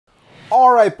All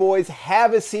right, boys,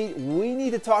 have a seat. We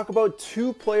need to talk about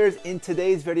two players in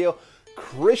today's video.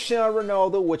 Cristiano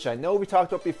Ronaldo, which I know we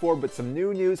talked about before, but some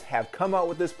new news have come out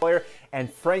with this player, and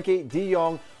Frenkie De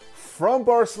Jong from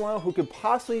Barcelona, who could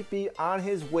possibly be on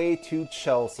his way to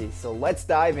Chelsea. So let's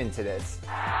dive into this.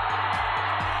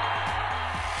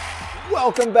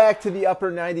 Welcome back to the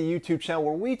Upper 90 YouTube channel,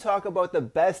 where we talk about the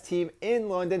best team in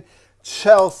London,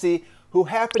 Chelsea, who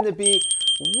happen to be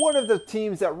one of the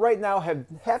teams that right now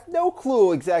have no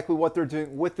clue exactly what they're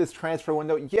doing with this transfer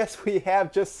window. Yes, we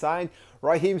have just signed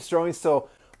Raheem Sterling, so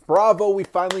bravo, we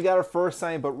finally got our first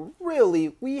sign, but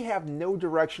really, we have no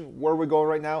direction where we're going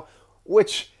right now,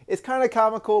 which is kind of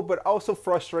comical, but also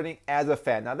frustrating as a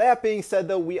fan. Now, that being said,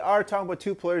 though, we are talking about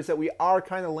two players that we are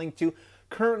kind of linked to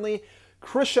currently.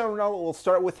 Cristiano Ronaldo, we'll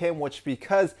start with him, which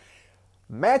because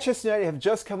Manchester United have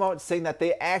just come out saying that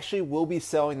they actually will be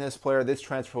selling this player this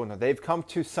transfer window. They've come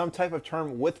to some type of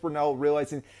term with Ronaldo,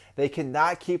 realizing they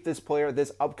cannot keep this player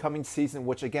this upcoming season,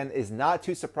 which again is not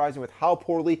too surprising with how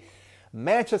poorly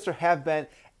Manchester have been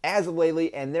as of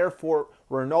lately, and therefore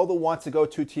Ronaldo wants to go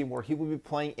to a team where he will be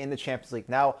playing in the Champions League.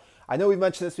 Now, I know we've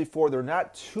mentioned this before, there are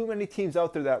not too many teams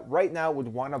out there that right now would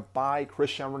want to buy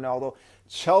Cristiano Ronaldo.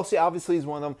 Chelsea obviously is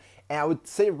one of them, and I would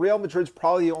say Real Madrid's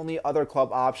probably the only other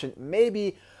club option.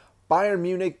 Maybe Bayern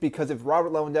Munich, because if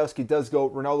Robert Lewandowski does go,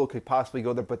 Ronaldo could possibly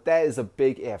go there, but that is a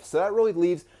big if. So that really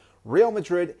leaves Real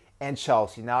Madrid and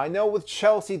Chelsea. Now, I know with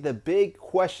Chelsea, the big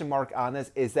question mark on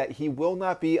this is that he will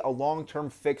not be a long-term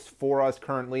fix for us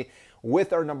currently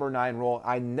with our number 9 role.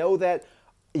 I know that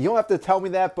you don't have to tell me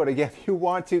that, but again, if you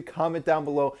want to, comment down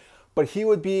below. But he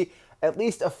would be at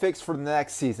least a fix for the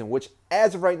next season, which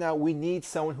as of right now, we need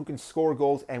someone who can score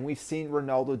goals, and we've seen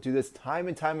Ronaldo do this time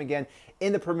and time again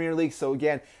in the Premier League. So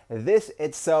again, this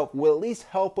itself will at least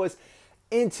help us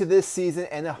into this season,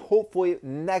 and then hopefully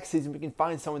next season we can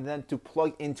find someone then to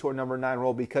plug into our number 9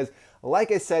 role, because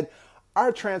like I said,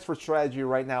 our transfer strategy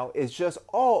right now is just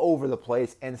all over the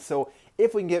place. And so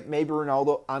if we can get maybe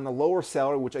Ronaldo on the lower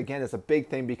salary, which again is a big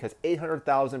thing because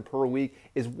 $800,000 per week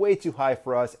is way too high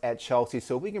for us at Chelsea.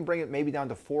 So if we can bring it maybe down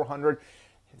to $400,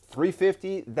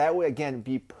 $350, that would again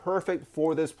be perfect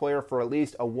for this player for at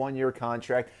least a 1-year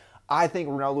contract. I think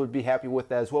Ronaldo would be happy with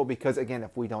that as well, because again,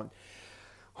 if we don't,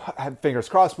 fingers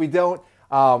crossed we don't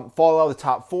fall out of the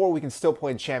top 4, we can still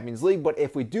play in Champions League. But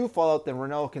if we do fall out, then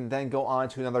Ronaldo can then go on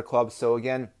to another club. So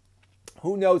again,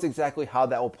 who knows exactly how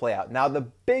that will play out. Now, the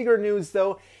bigger news,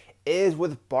 though, is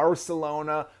with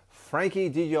Barcelona,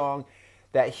 Frenkie De Jong,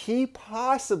 that he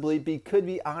possibly could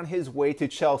be on his way to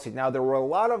Chelsea. Now, there were a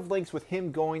lot of links with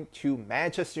him going to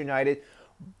Manchester United,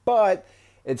 but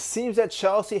it seems that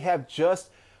Chelsea have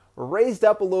just raised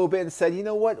up a little bit and said, you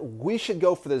know what, we should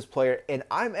go for this player. And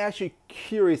I'm actually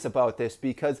curious about this,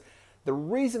 because the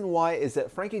reason why is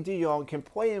that Frenkie De Jong can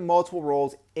play in multiple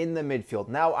roles in the midfield.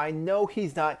 Now, I know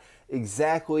he's not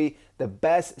exactly the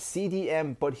best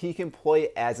CDM, but he can play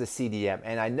as a CDM.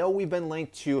 And I know we've been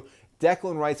linked to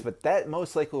Declan Rice, but that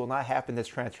most likely will not happen this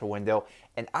transfer window.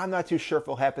 And I'm not too sure if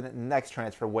it'll happen in the next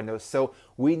transfer window. So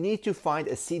we need to find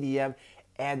a CDM,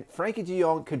 and Frenkie De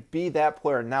Jong could be that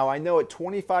player. Now, I know at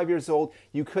 25 years old,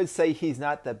 you could say he's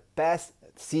not the best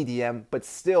CDM, but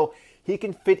still, he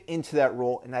can fit into that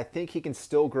role, and I think he can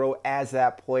still grow as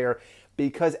that player,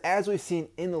 because as we've seen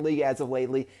in the league as of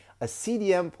lately, a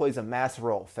CDM plays a massive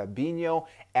role. Fabinho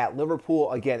at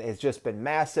Liverpool, again, has just been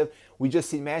massive. We just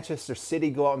see Manchester City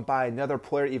go out and buy another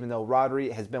player, even though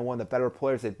Rodri has been one of the better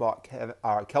players. They bought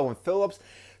Kelvin Phillips.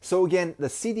 So again, the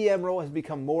CDM role has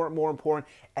become more and more important,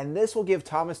 and this will give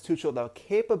Thomas Tuchel the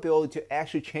capability to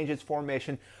actually change his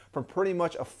formation from pretty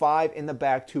much a 5 in the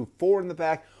back to 4 in the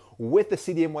back with the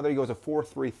CDM, whether he goes a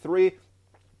 4-3-3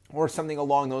 or something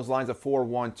along those lines of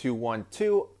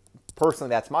 4-1-2-1-2. Personally,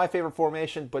 that's my favorite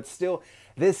formation, but still,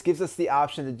 this gives us the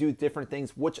option to do different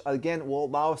things, which again will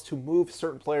allow us to move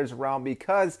certain players around,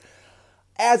 because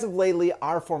as of lately,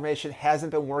 our formation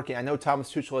hasn't been working. I know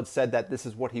Thomas Tuchel had said that this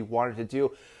is what he wanted to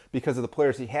do because of the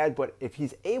players he had, but if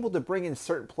he's able to bring in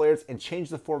certain players and change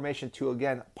the formation to,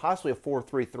 again, possibly a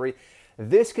 4-3-3,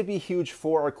 this could be huge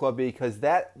for our club, because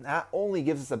that not only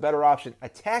gives us a better option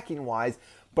attacking-wise,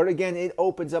 but again, it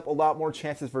opens up a lot more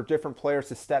chances for different players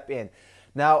to step in.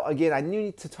 Now, again, I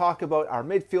need to talk about our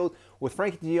midfield with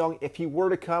Frenkie De Jong. If he were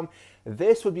to come,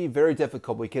 this would be very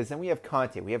difficult, because then we have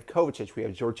Conte, we have Kovacic, we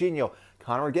have Jorginho,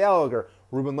 Conor Gallagher,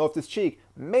 Ruben Loftus-Cheek,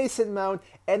 Mason Mount,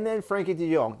 and then Frenkie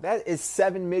De Jong. That is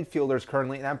 7 midfielders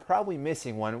currently, and I'm probably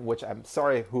missing one, which I'm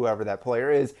sorry whoever that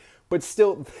player is, but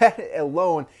still, that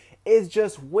alone is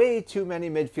just way too many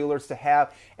midfielders to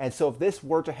have. And so if this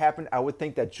were to happen, I would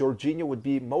think that Jorginho would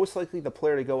be most likely the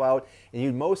player to go out, and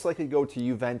you'd most likely go to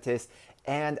Juventus.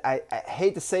 And I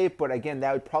hate to say it, but again,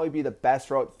 that would probably be the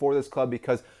best route for this club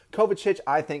because Kovacic,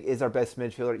 I think, is our best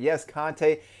midfielder. Yes,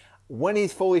 Conte, when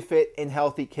he's fully fit and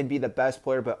healthy, can be the best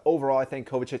player, but overall, I think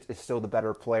Kovacic is still the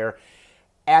better player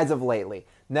as of lately.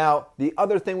 Now, the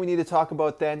other thing we need to talk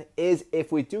about then is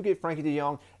if we do get Frenkie De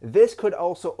Jong, this could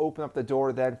also open up the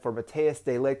door then for Matthijs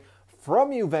de Ligt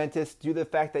from Juventus due to the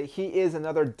fact that he is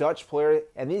another Dutch player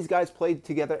and these guys played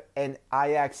together in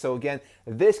Ajax. So again,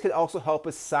 this could also help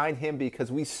us sign him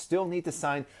because we still need to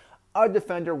sign a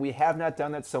defender. We have not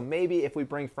done that. So maybe if we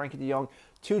bring Frenkie De Jong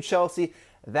to Chelsea,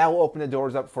 that will open the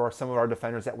doors up for some of our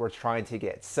defenders that we're trying to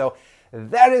get. So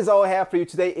that is all I have for you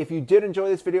today. If you did enjoy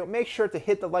this video, make sure to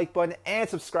hit the like button and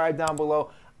subscribe down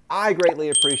below. I greatly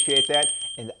appreciate that,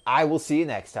 and I will see you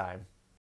next time.